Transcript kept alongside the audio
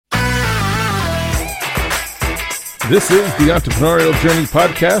This is the Entrepreneurial Journey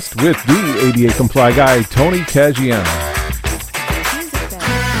Podcast with the ADA Comply guy, Tony Caggiano.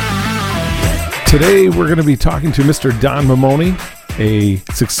 Today, we're going to be talking to Mr. Don Mamone, a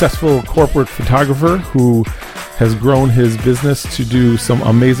successful corporate photographer who has grown his business to do some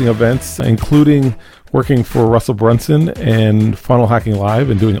amazing events, including working for Russell Brunson and Funnel Hacking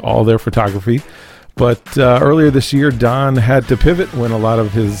Live and doing all their photography. But earlier this year, Don had to pivot when a lot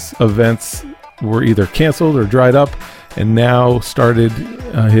of his events were either canceled or dried up, and now started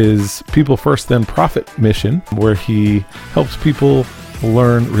his People First Then Profit mission, where he helps people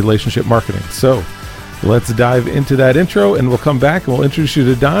learn relationship marketing. So let's dive into that intro, and we'll come back and we'll introduce you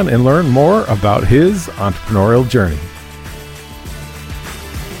to Don and learn more about his entrepreneurial journey.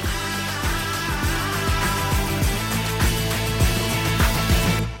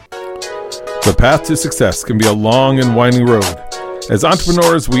 The path to success can be a long and winding road. As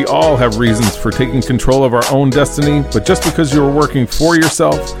entrepreneurs, we all have reasons for taking control of our own destiny, but just because you're working for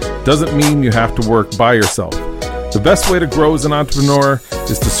yourself doesn't mean you have to work by yourself. The best way to grow as an entrepreneur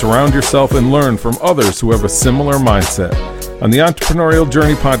is to surround yourself and learn from others who have a similar mindset. On the Entrepreneurial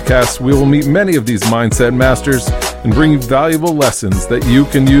Journey Podcast, we will meet many of these mindset masters and bring you valuable lessons that you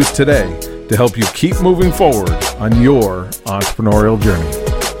can use today to help you keep moving forward on your entrepreneurial journey.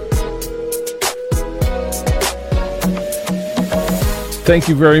 Thank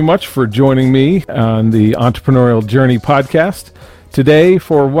you very much for joining me on the Entrepreneurial Journey Podcast. Today,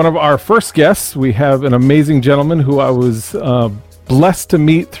 for one of our first guests, we have an amazing gentleman who I was blessed to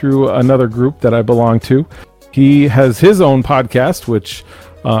meet through another group that I belong to. He has his own podcast, which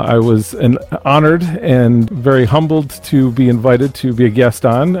I was honored and very humbled to be invited to be a guest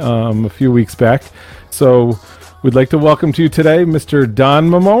on a few weeks back. So we'd like to welcome to you today, Mr. Don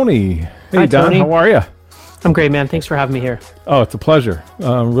Mamone. Hey, Hi, Don, Tony. how are you? I'm great, man. Thanks for having me here. Oh, it's a pleasure.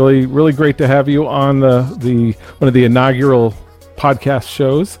 Really great to have you on the one of the inaugural podcast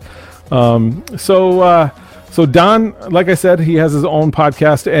shows. So Don, like I said, he has his own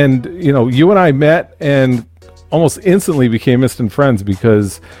podcast, and you and I met and almost instantly became instant friends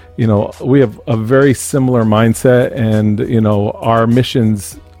because we have a very similar mindset, and our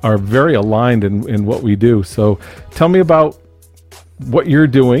missions are very aligned in what we do. So tell me about what you're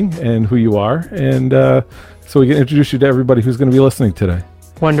doing and who you are, and so we can introduce you to everybody who's going to be listening today.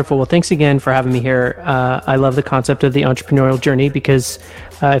 Wonderful. Well, thanks again for having me here. I love the concept of the entrepreneurial journey because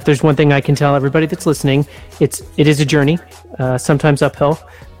if there's one thing I can tell everybody that's listening, it is a journey, sometimes uphill,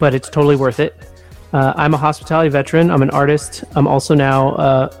 but it's totally worth it. I'm a hospitality veteran. I'm an artist. I'm also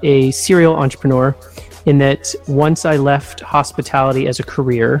now a serial entrepreneur in that once I left hospitality as a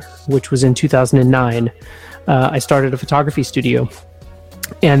career, which was in 2009, I started a photography studio.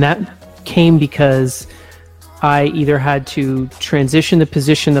 And that came because I either had to transition the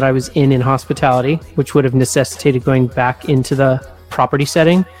position that I was in hospitality, which would have necessitated going back into the property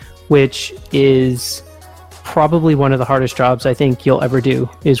setting, which is probably one of the hardest jobs I think you'll ever do,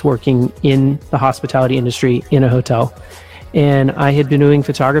 is working in the hospitality industry in a hotel. And I had been doing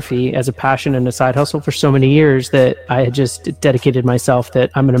photography as a passion and a side hustle for so many years that I had just dedicated myself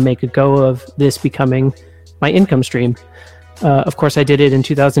that I'm going to make a go of this becoming my income stream. Of course, I did it in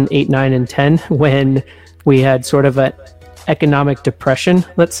 2008, 9, and 10 when we had sort of an economic depression,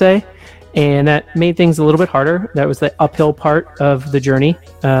 let's say, and that made things a little bit harder. That was the uphill part of the journey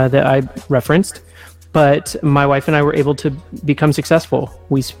that I referenced. But my wife and I were able to become successful.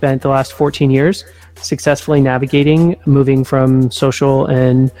 We spent the last 14 years successfully navigating, moving from social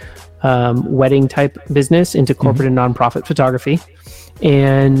and wedding type business into corporate and nonprofit photography.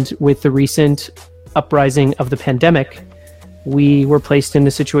 And with the recent uprising of the pandemic, we were placed in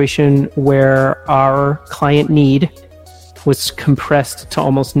a situation where our client need was compressed to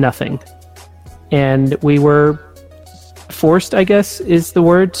almost nothing. And we were forced, I guess is the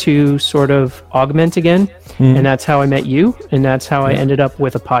word, to sort of augment again. And that's how I met you. And that's how I ended up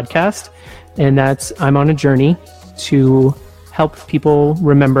with a podcast. And I'm on a journey to help people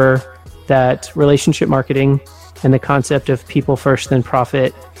remember that relationship marketing and the concept of people first then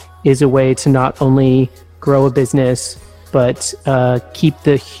profit is a way to not only grow a business, but keep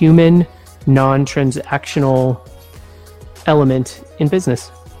the human, non-transactional element in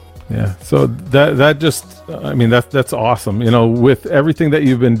business. Yeah. So that's awesome. With everything that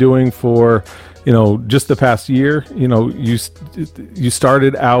you've been doing for, just the past year, you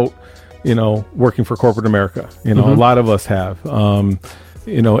started out, working for corporate America. A lot of us have, and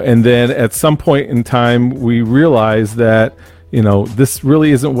then at some point in time, we realized that this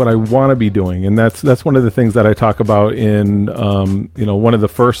really isn't what I want to be doing. And that's one of the things that I talk about in, one of the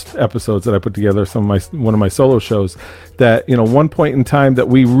first episodes that I put together, one of my solo shows, that, one point in time that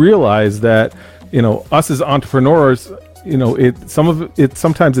we realized that us as entrepreneurs,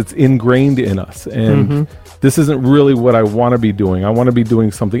 sometimes it's ingrained in us, and this isn't really what I want to be doing. I want to be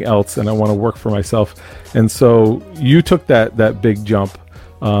doing something else, and I want to work for myself. And so you took that big jump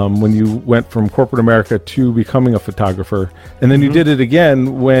when you went from corporate America to becoming a photographer, and then you did it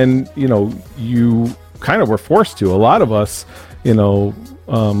again when you kind of were forced to. A lot of us,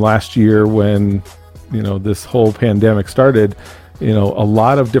 last year when this whole pandemic started, a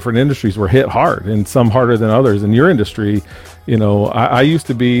lot of different industries were hit hard, and some harder than others. In your industry, I used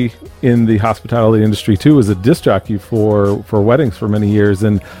to be in the hospitality industry too, as a disc jockey for weddings for many years.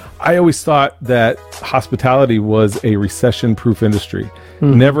 And I always thought that hospitality was a recession-proof industry,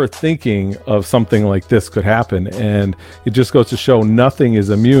 never thinking of something like this could happen. And it just goes to show nothing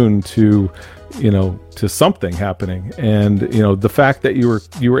is immune to something happening. And, the fact that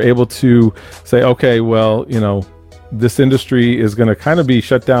you were able to say, okay, well, this industry is going to kind of be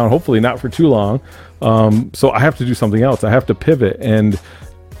shut down, hopefully not for too long. So I have to do something else. I have to pivot. And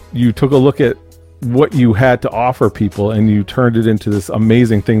you took a look at what you had to offer people, and you turned it into this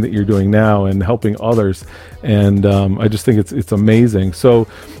amazing thing that you're doing now and helping others. And I just think it's amazing. So,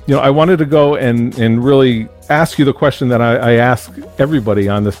 I wanted to go and really ask you the question that I ask everybody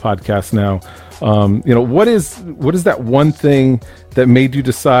on this podcast now. What is that one thing that made you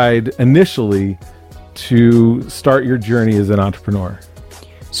decide initially to start your journey as an entrepreneur?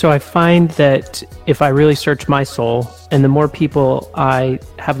 So I find that if I really search my soul, and the more people I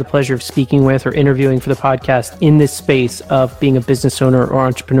have the pleasure of speaking with or interviewing for the podcast in this space of being a business owner or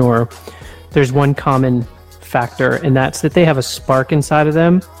entrepreneur, there's one common factor, and that's that they have a spark inside of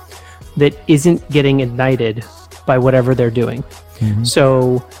them that isn't getting ignited by whatever they're doing.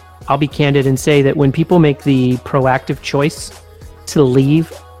 So I'll be candid and say that when people make the proactive choice to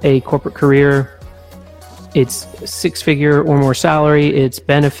leave a corporate career, it's six-figure or more salary, it's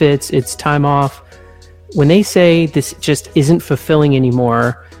benefits, it's time off. When they say this just isn't fulfilling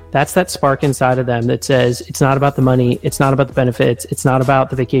anymore, that's that spark inside of them that says it's not about the money, it's not about the benefits, it's not about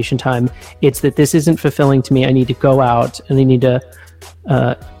the vacation time. It's that this isn't fulfilling to me. I need to go out and I need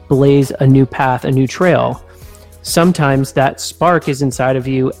to blaze a new path, a new trail. Sometimes that spark is inside of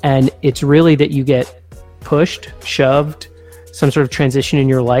you, and it's really that you get pushed, shoved, some sort of transition in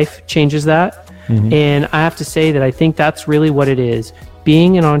your life changes that. And I have to say that I think that's really what it is.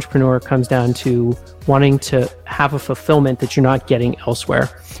 Being an entrepreneur comes down to wanting to have a fulfillment that you're not getting elsewhere.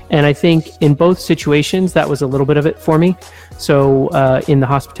 And I think in both situations, that was a little bit of it for me. So in the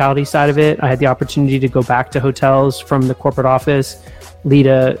hospitality side of it, I had the opportunity to go back to hotels from the corporate office, lead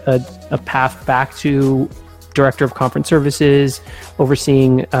a path back to director of conference services,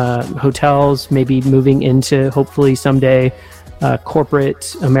 overseeing hotels, maybe moving into hopefully someday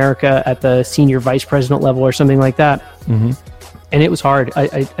corporate America at the senior vice president level or something like that. And it was hard.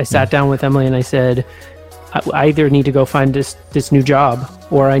 I sat down with Emily and I said, I either need to go find this new job,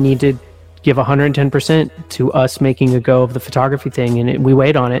 or I need to give 110% to us making a go of the photography thing. And we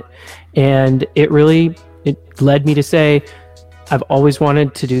weighed on it. And it led me to say, I've always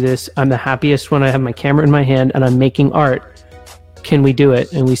wanted to do this. I'm the happiest when I have my camera in my hand and I'm making art. Can we do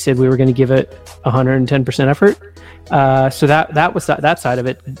it? And we said we were going to give it 110% effort. So that was that side of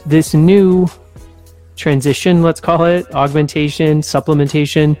it. This new transition, let's call it, augmentation,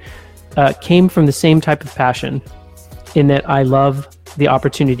 supplementation, came from the same type of passion, in that I love the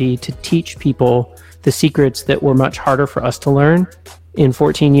opportunity to teach people the secrets that were much harder for us to learn in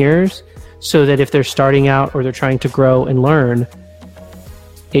 14 years, so that if they're starting out or they're trying to grow and learn,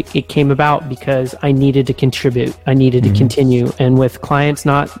 it came about because I needed to contribute. I needed to continue. And with clients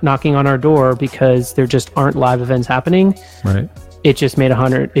not knocking on our door because there just aren't live events happening, right? It just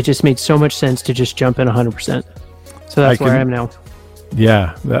made so much sense to just jump in 100%. So that's where I am now.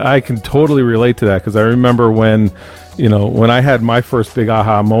 Yeah, I can totally relate to that, because I remember when I had my first big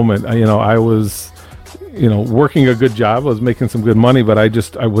aha moment, I was working a good job. I was making some good money, but I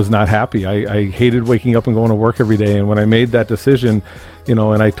was not happy. I hated waking up and going to work every day. And when I made that decision,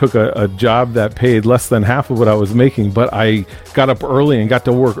 and I took a job that paid less than half of what I was making, but I got up early and got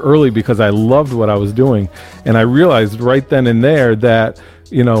to work early because I loved what I was doing. And I realized right then and there that,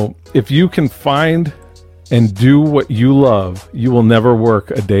 if you can find and do what you love, you will never work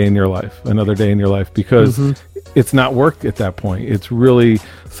another day in your life, because it's not work at that point. It's really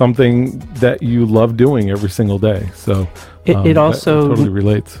something that you love doing every single day. So it also totally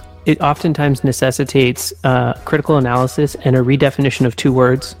relates. It oftentimes necessitates critical analysis and a redefinition of two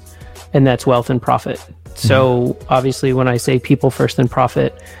words, and that's wealth and profit. So obviously when I say people first then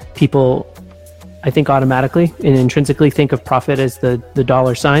profit, people, I think automatically and intrinsically think of profit as the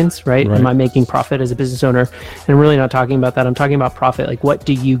dollar signs, right? Am I making profit as a business owner? And I'm really not talking about that. I'm talking about profit. Like, what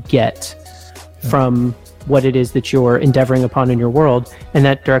do you get from what it is that you're endeavoring upon in your world, and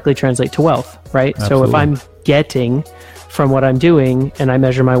that directly translates to wealth, right? Absolutely. So if I'm getting from what I'm doing and I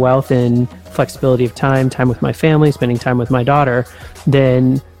measure my wealth in flexibility of time with my family, spending time with my daughter,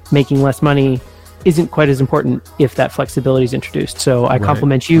 then making less money isn't quite as important if that flexibility is introduced. So I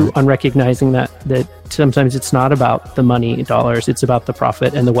compliment you on recognizing that sometimes it's not about the money dollars, it's about the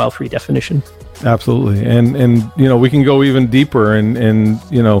profit and the wealth redefinition. Absolutely. And we can go even deeper and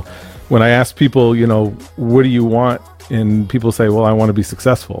when I ask people, what do you want? And people say, well, I want to be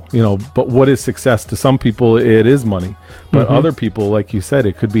successful, but what is success? To some people, it is money. But other people, like you said,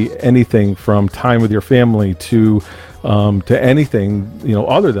 it could be anything from time with your family to anything,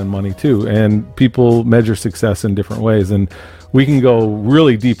 other than money too. And people measure success in different ways. And we can go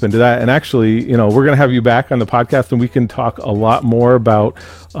really deep into that. And actually, we're going to have you back on the podcast and we can talk a lot more about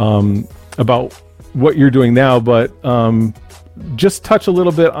what you're doing now. But just touch a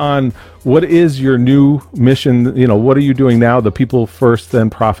little bit on what is your new mission. What are you doing now? The People First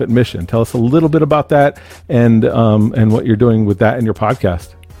Then Profit mission. Tell us a little bit about that and what you're doing with that in your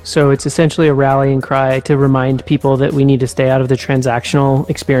podcast. So it's essentially a rallying cry to remind people that we need to stay out of the transactional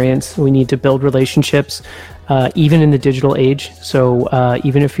experience. We need to build relationships, even in the digital age. So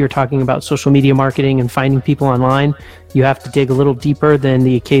even if you're talking about social media marketing and finding people online, you have to dig a little deeper than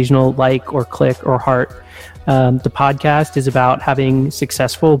the occasional like or click or heart. The podcast is about having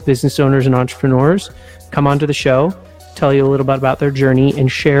successful business owners and entrepreneurs come onto the show, tell you a little bit about their journey,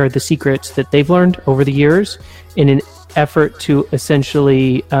 and share the secrets that they've learned over the years in an effort to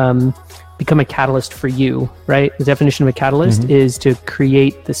essentially become a catalyst for you, right? The definition of a catalyst is to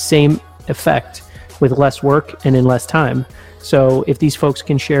create the same effect with less work and in less time. So if these folks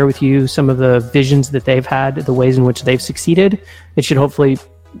can share with you some of the visions that they've had, the ways in which they've succeeded, it should hopefully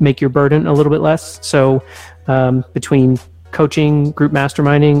make your burden a little bit less. So between coaching, group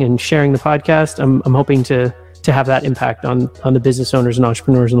masterminding, and sharing the podcast, I'm hoping to have that impact on the business owners and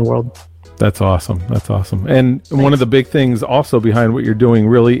entrepreneurs in the world. That's awesome. And Thanks. One of the big things also behind what you're doing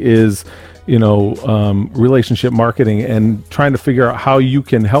really is, relationship marketing and trying to figure out how you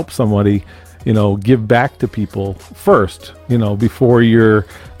can help somebody, give back to people first, before you're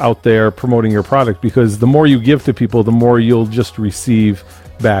out there promoting your product, because the more you give to people, the more you'll just receive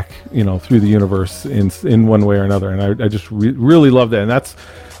back, through the universe in one way or another. And I just really love that. And that's,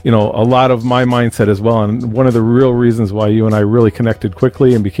 a lot of my mindset as well. And one of the real reasons why you and I really connected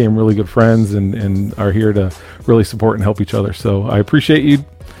quickly and became really good friends and are here to really support and help each other. So I appreciate you.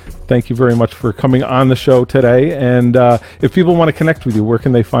 Thank you very much for coming on the show today. And if people want to connect with you, where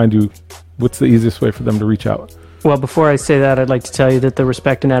can they find you? What's the easiest way for them to reach out? Well, before I say that, I'd like to tell you that the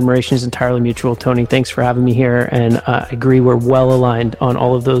respect and admiration is entirely mutual. Tony, thanks for having me here. And I agree, we're well aligned on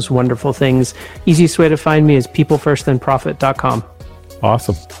all of those wonderful things. Easiest way to find me is peoplefirstthenprofit.com.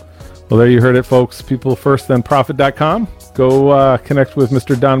 Awesome. Well, there you heard it, folks. Peoplefirstthenprofit.com. Go connect with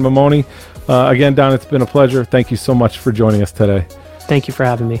Mr. Don Mamone. Again, Don, it's been a pleasure. Thank you so much for joining us today. Thank you for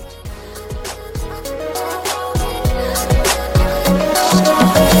having me.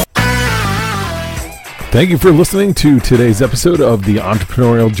 Thank you for listening to today's episode of the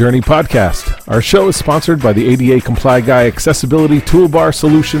Entrepreneurial Journey podcast. Our show is sponsored by the ADA Comply Guy Accessibility Toolbar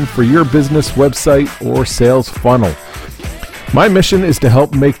solution for your business, website, or sales funnel. My mission is to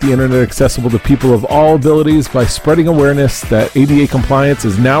help make the internet accessible to people of all abilities by spreading awareness that ADA compliance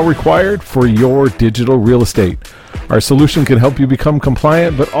is now required for your digital real estate. Our solution can help you become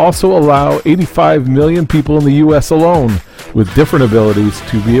compliant, but also allow 85 million people in the U.S. alone with different abilities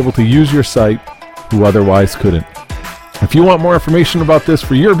to be able to use your site who otherwise couldn't. If you want more information about this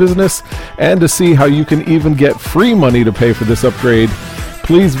for your business and to see how you can even get free money to pay for this upgrade,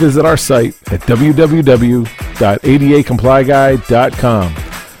 please visit our site at www.adacomplyguy.com.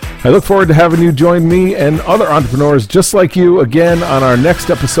 I look forward to having you join me and other entrepreneurs just like you again on our next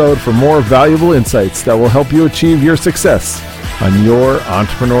episode for more valuable insights that will help you achieve your success on your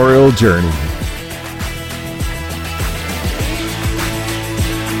entrepreneurial journey.